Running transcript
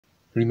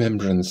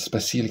Remembrance by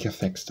Celia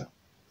Thaxter.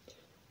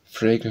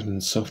 Fragrant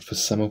and soft the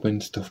summer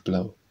wind doth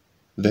blow.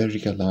 There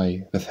I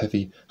lie with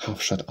heavy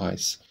half-shut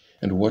eyes,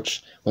 and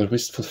watch while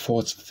wistful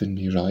thoughts within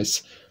me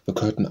rise, the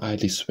curtain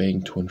idly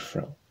swaying to and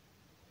fro.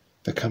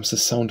 There comes the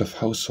sound of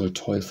household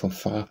toil from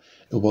far,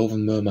 a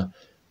woven murmur,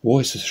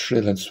 voices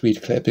shrill and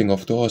sweet, clapping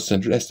of doors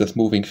and restless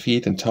moving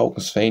feet, and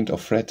tokens faint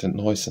of fret and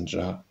noise and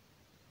jar.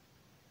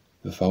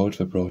 Without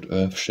the broad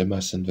earth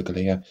shimmers in the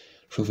glare,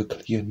 through the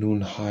clear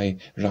noon high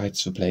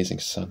rides the blazing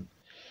sun.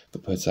 The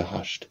birds are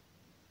hushed.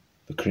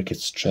 The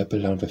crickets chirp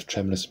aloud with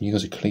tremulous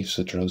music, cleaves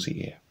the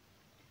drowsy air.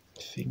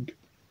 Think.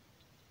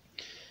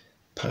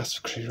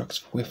 Past the grey rocks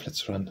the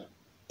wavelets run.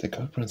 The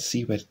gold-brown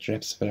sea-wet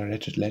drapes their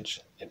wretched ledge,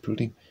 and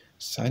brooding,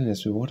 silent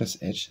as the water's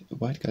edge, the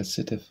white gull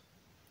sitteth,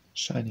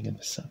 shining in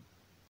the sun.